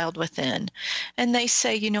the child within. And they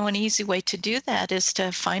say, an easy way to do that is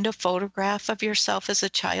to find a photograph of yourself as a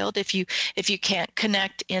child if you can't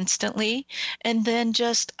connect instantly, and then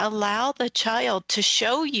just allow the child to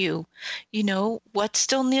show you, what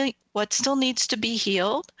still needs to be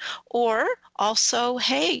healed, or also,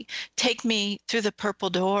 hey, take me through the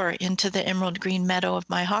purple door into the emerald green meadow of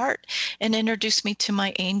my heart and introduce me to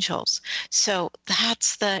my angels. So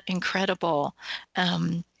that's the incredible,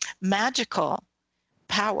 magical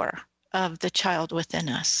power of the child within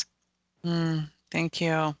us. Thank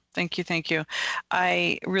you. Thank you.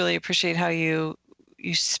 I really appreciate how you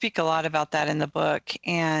speak a lot about that in the book,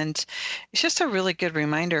 and it's just a really good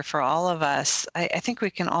reminder for all of us. I think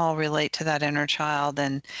we can all relate to that inner child,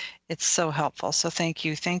 and it's so helpful. So thank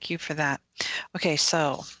you for that. Okay,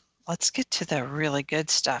 so let's get to the really good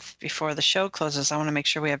stuff before the show closes. I want to make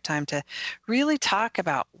sure we have time to really talk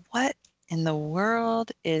about what in the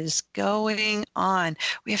world is going on.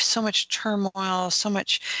 We have so much turmoil, so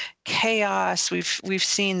much chaos. We've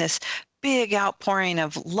seen this big outpouring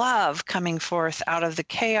of love coming forth out of the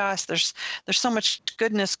chaos. There's so much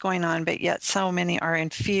goodness going on, but yet so many are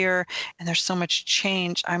in fear, and there's so much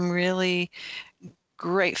change. I'm really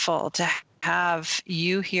grateful to have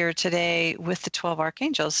you here today with the 12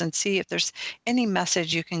 Archangels and see if there's any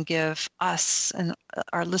message you can give us and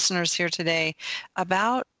our listeners here today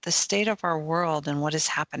about the state of our world and what is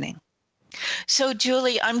happening. So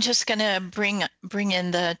Julie, I'm just going to bring in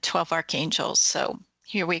the 12 Archangels. So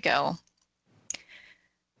here we go.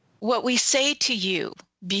 What we say to you,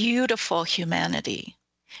 beautiful humanity,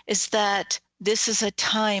 is that this is a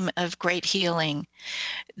time of great healing.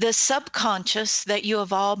 The subconscious that you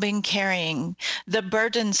have all been carrying, the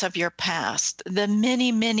burdens of your past, the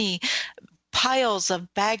many, many piles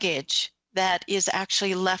of baggage that is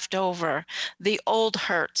actually left over, the old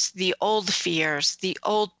hurts, the old fears, the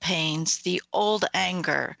old pains, the old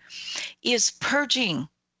anger, is purging.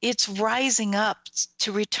 It's rising up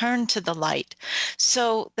to return to the light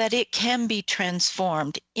so that it can be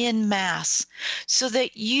transformed in mass, so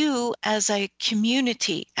that you as a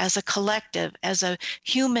community, as a collective, as a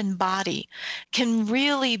human body can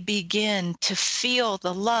really begin to feel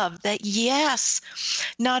the love that, yes,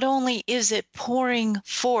 not only is it pouring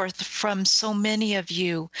forth from so many of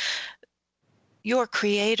you, your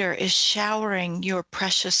Creator is showering your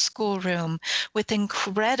precious schoolroom with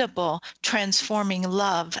incredible transforming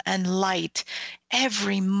love and light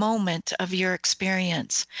every moment of your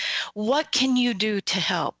experience. What can you do to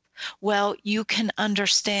help? Well, you can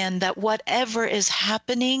understand that whatever is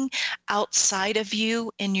happening outside of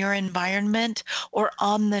you in your environment or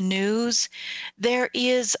on the news, there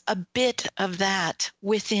is a bit of that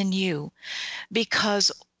within you,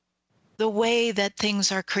 because the way that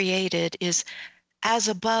things are created is as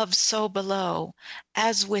above, so below,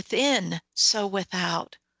 as within, so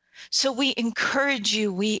without. So we encourage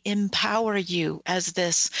you, we empower you, as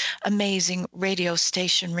this amazing radio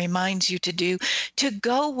station reminds you to do, to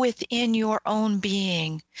go within your own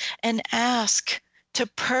being and ask to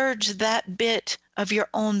purge that bit of your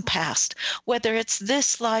own past, whether it's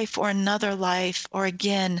this life or another life, or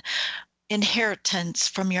again, inheritance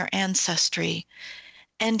from your ancestry.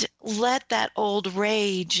 And let that old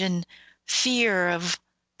rage and fear of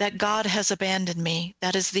that God has abandoned me,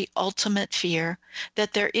 that is the ultimate fear,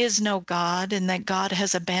 that there is no God and that God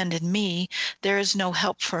has abandoned me, there is no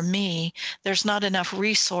help for me, there's not enough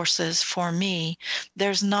resources for me,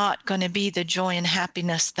 there's not going to be the joy and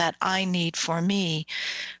happiness that I need for me.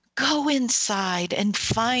 Go inside and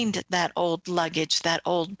find that old luggage, that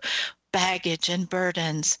old baggage and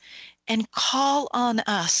burdens, and call on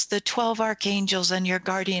us, the 12 archangels and your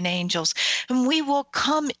guardian angels, and we will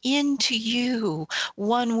come into you,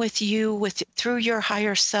 one with you, through your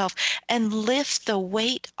higher self, and lift the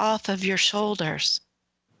weight off of your shoulders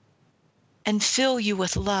and fill you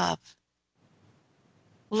with love.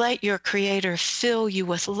 Let your Creator fill you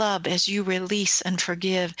with love as you release and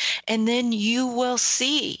forgive, and then you will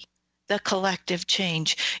see the collective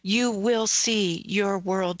change. You will see your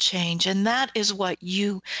world change, and that is what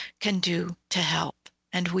you can do to help.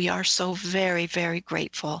 And we are so very, very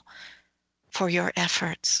grateful for your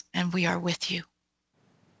efforts, and we are with you.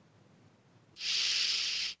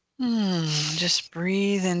 Just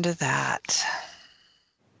breathe into that.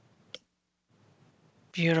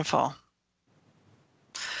 Beautiful.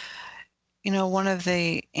 You know, one of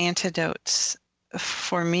the antidotes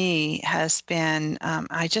for me has been,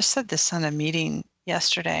 I just said this on a meeting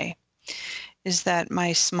yesterday, is that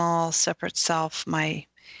my small separate self, my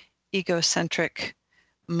egocentric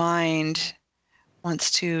mind,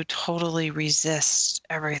 wants to totally resist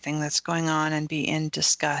everything that's going on and be in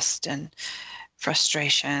disgust and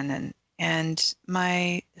frustration. And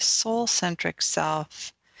my soul-centric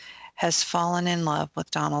self has fallen in love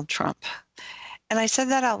with Donald Trump. And I said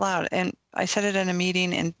that out loud, and I said it in a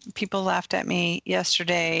meeting, and people laughed at me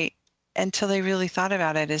yesterday until they really thought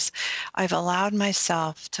about it, is I've allowed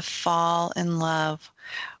myself to fall in love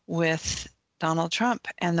with Donald Trump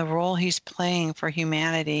and the role he's playing for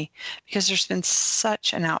humanity, because there's been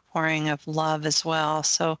such an outpouring of love as well.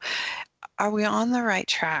 So are we on the right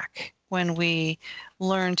track when we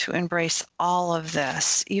learn to embrace all of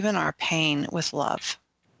this, even our pain, with love?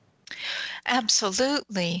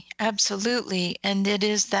 Absolutely, absolutely. And it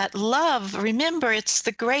is that love. Remember, it's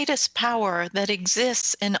the greatest power that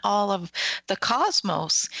exists in all of the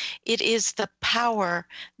cosmos. It is the power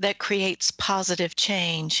that creates positive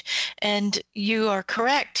change. And you are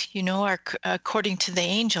correct. You know, according to the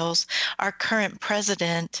angels, our current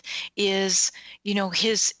president is, you know,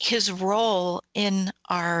 his role in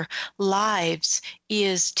our lives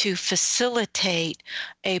is to facilitate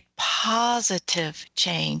a positive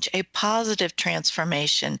change, a positive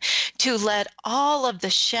transformation, to let all of the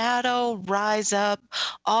shadow rise up,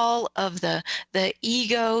 all of the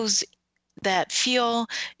egos that feel,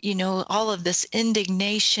 you know, all of this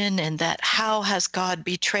indignation and that how has God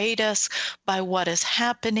betrayed us by what is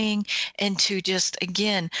happening, and to just,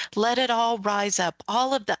 again, let it all rise up,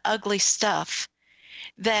 all of the ugly stuff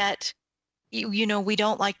that you know, we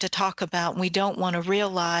don't like to talk about and we don't want to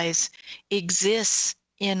realize exists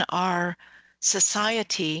in our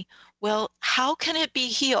society. Well, how can it be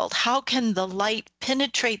healed? How can the light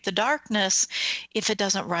penetrate the darkness if it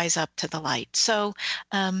doesn't rise up to the light? So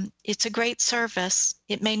it's a great service.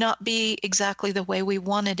 It may not be exactly the way we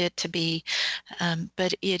wanted it to be,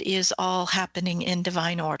 but it is all happening in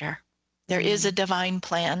divine order. There is a divine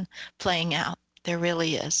plan playing out. There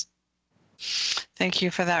really is. Thank you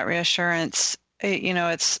for that reassurance. You know,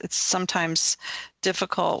 it's sometimes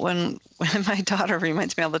difficult when my daughter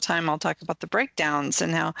reminds me all the time. I'll talk about the breakdowns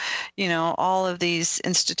and how, you know, all of these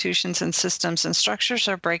institutions and systems and structures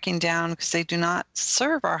are breaking down because they do not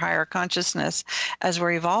serve our higher consciousness as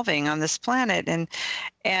we're evolving on this planet.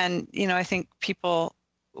 And you know, I think people,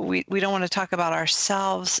 we don't want to talk about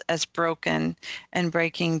ourselves as broken and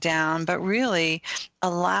breaking down, but really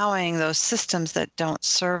allowing those systems that don't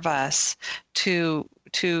serve us to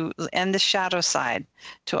end the shadow side,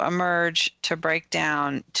 to emerge, to break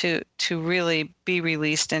down, to really be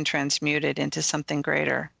released and transmuted into something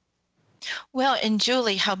greater. Well, and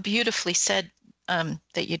Julie, how beautifully said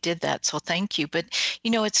that you did that. So thank you. But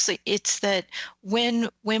it's that when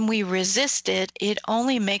we resist it, it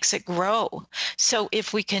only makes it grow. So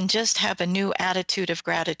if we can just have a new attitude of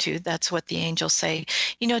gratitude, that's what the angels say.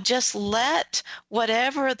 Just let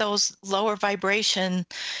whatever those lower vibration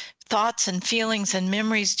thoughts and feelings and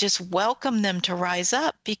memories, just welcome them to rise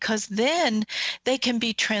up, because then they can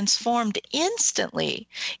be transformed instantly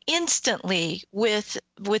with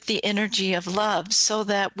the energy of love, so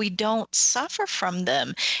that we don't suffer from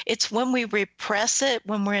them. It's when we repress it,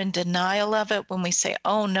 when we're in denial of it, when we say,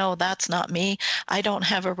 oh no, that's not me. I don't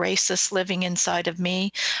have a racist living inside of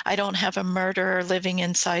me. I don't have a murderer living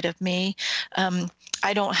inside of me.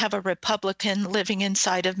 I don't have a Republican living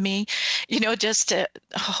inside of me, just to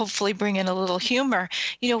hopefully bring in a little humor.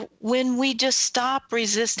 When we just stop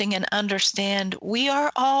resisting and understand,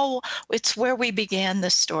 it's where we began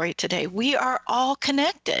this story today. We are all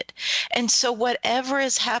connected. And so whatever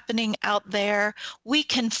is happening out there, we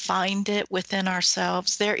can find it within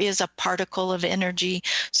ourselves. There is a particle of energy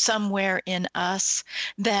somewhere in us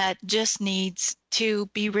that just needs to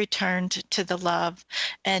be returned to the love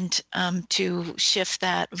and to shift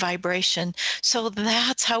that vibration. So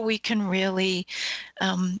that's how we can really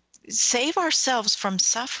save ourselves from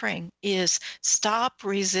suffering, is stop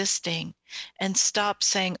resisting and stop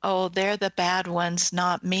saying, oh, they're the bad ones,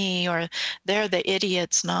 not me, or they're the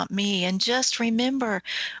idiots, not me. And just remember,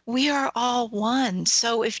 we are all one.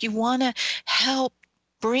 So if you want to help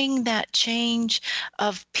bring that change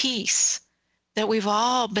of peace that we've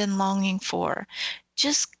all been longing for,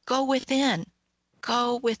 just go within.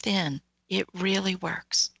 Go within. It really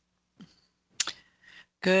works.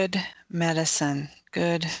 Good medicine.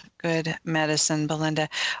 Good medicine, Belinda.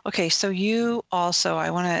 Okay, so you also, I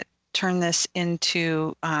want to turn this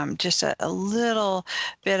into just a little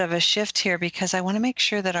bit of a shift here, because I want to make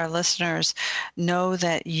sure that our listeners know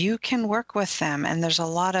that you can work with them. And there's a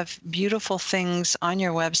lot of beautiful things on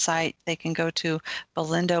your website. They can go to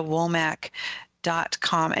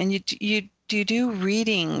BelindaWomack.com. And you do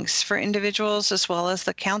readings for individuals as well as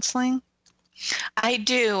the counseling? I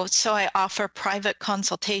do. So I offer private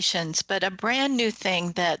consultations, but a brand new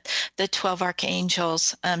thing that the 12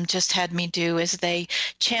 Archangels just had me do is they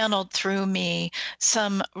channeled through me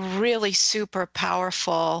some really super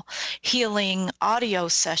powerful healing audio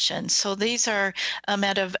sessions. So these are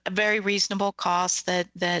at a very reasonable cost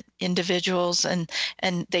that individuals and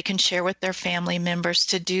they can share with their family members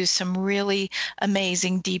to do some really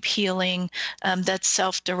amazing deep healing that's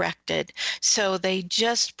self-directed. So they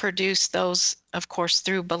just produced those, of course,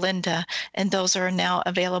 through Belinda, and those are now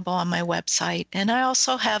available on my website. And I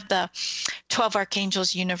also have the 12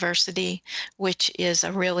 Archangels University, which is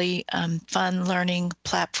a really fun learning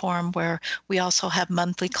platform where we also have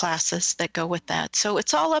monthly classes that go with that. So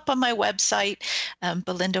it's all up on my website,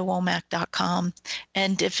 BelindaWomack.com.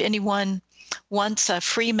 And if anyone wants a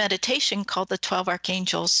free meditation called the 12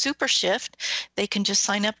 Archangels Super Shift, they can just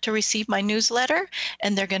sign up to receive my newsletter,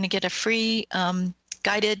 and they're going to get a free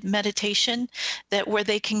guided meditation where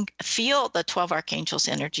they can feel the 12 Archangels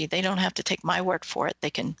energy. They don't have to take my word for it. They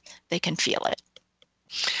can feel it.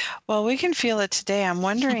 Well, we can feel it today. I'm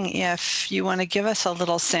wondering if you want to give us a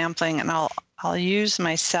little sampling, and I'll use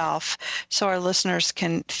myself so our listeners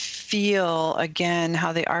can feel again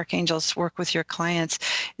how the archangels work with your clients.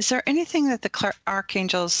 Is there anything that the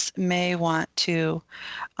archangels may want to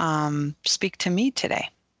speak to me today?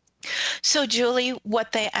 So, Julie,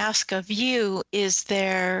 what they ask of you, is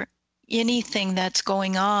there anything that's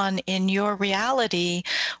going on in your reality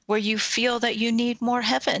where you feel that you need more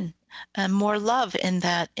heaven and more love in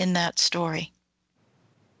that story?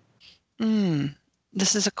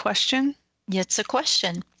 This is a question? It's a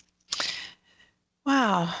question.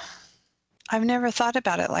 Wow. I've never thought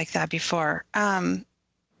about it like that before.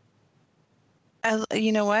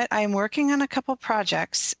 You know what? I'm working on a couple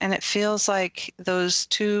projects, and it feels like those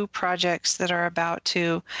two projects that are about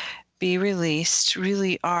to be released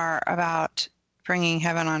really are about bringing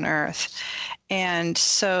heaven on earth. And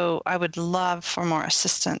so I would love for more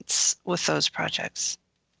assistance with those projects.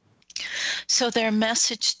 So their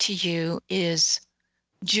message to you is,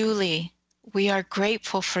 Julie, we are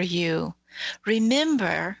grateful for you.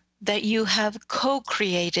 Remember that you have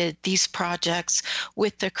co-created these projects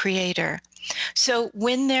with the Creator. So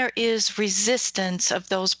when there is resistance of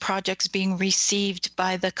those projects being received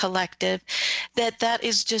by the collective, that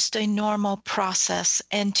is just a normal process,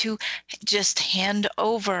 and to just hand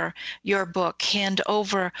over your book, hand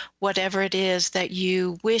over whatever it is that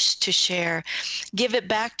you wish to share, give it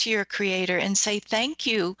back to your creator and say, thank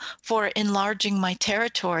you for enlarging my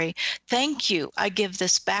territory. Thank you. I give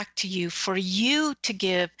this back to you for you to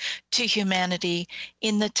give to humanity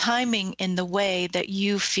in the timing, in the way that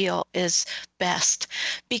you feel is best.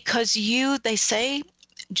 Because you, they say,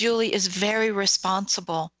 Julie is very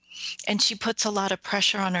responsible, and she puts a lot of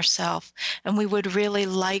pressure on herself. And we would really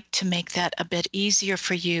like to make that a bit easier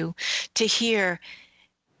for you to hear.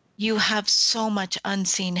 You have so much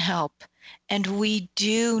unseen help, and we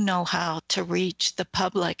do know how to reach the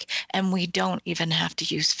public, and we don't even have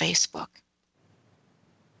to use Facebook.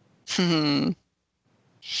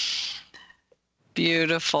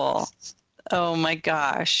 Beautiful. Oh my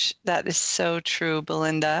gosh, that is so true,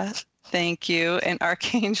 Belinda. Thank you. And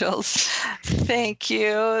Archangels, thank you.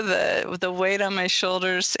 The weight on my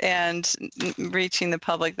shoulders and reaching the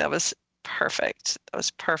public, that was perfect. That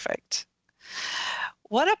was perfect.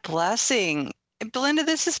 What a blessing. Belinda,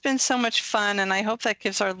 this has been so much fun, and I hope that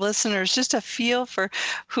gives our listeners just a feel for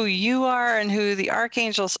who you are and who the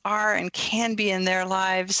Archangels are and can be in their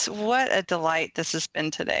lives. What a delight this has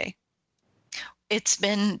been today. It's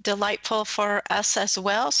been delightful for us as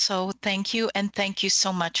well, so thank you, and thank you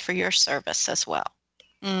so much for your service as well.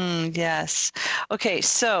 Yes. Okay,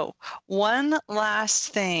 so one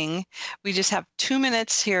last thing. We just have 2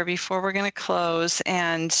 minutes here before we're going to close,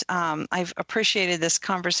 and I've appreciated this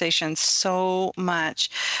conversation so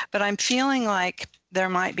much, but I'm feeling like there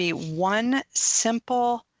might be one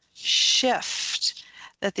simple shift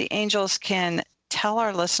that the angels can tell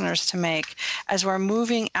our listeners to make as we're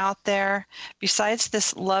moving out there. Besides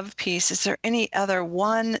this love piece, is there any other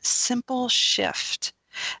one simple shift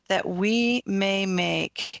that we may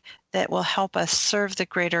make that will help us serve the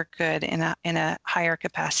greater good in a higher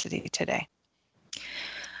capacity today?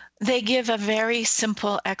 They give a very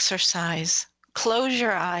simple exercise. Close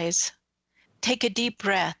your eyes, take a deep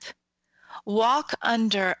breath, walk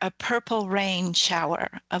under a purple rain shower,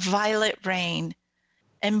 a violet rain,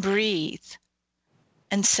 and breathe.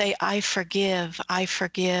 And say, I forgive, I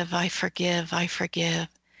forgive, I forgive, I forgive.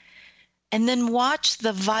 And then watch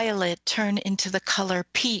the violet turn into the color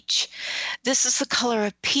peach. This is the color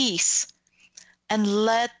of peace. And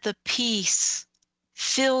let the peace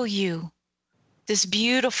fill you. This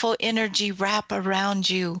beautiful energy wrap around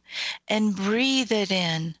you, and breathe it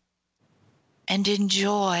in and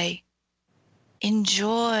enjoy.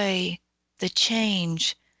 Enjoy the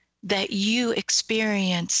change that you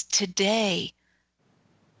experience today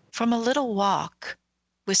from a little walk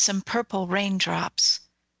with some purple raindrops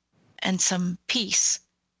and some peace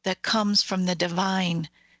that comes from the divine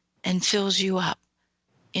and fills you up.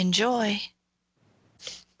 Enjoy.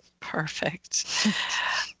 Perfect.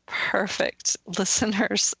 Perfect.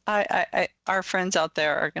 Listeners, our friends out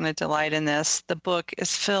there are going to delight in this. The book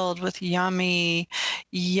is filled with yummy,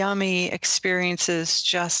 yummy experiences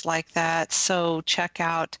just like that. So check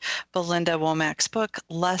out Belinda Womack's book,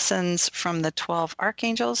 Lessons from the 12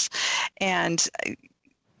 Archangels. And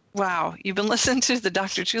wow, you've been listening to the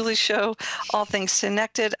Dr. Julie Show, All Things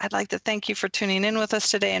Connected. I'd like to thank you for tuning in with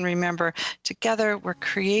us today. And remember, together we're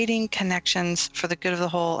creating connections for the good of the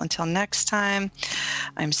whole. Until next time,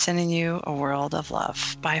 I'm sending you a world of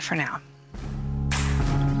love. Bye for now.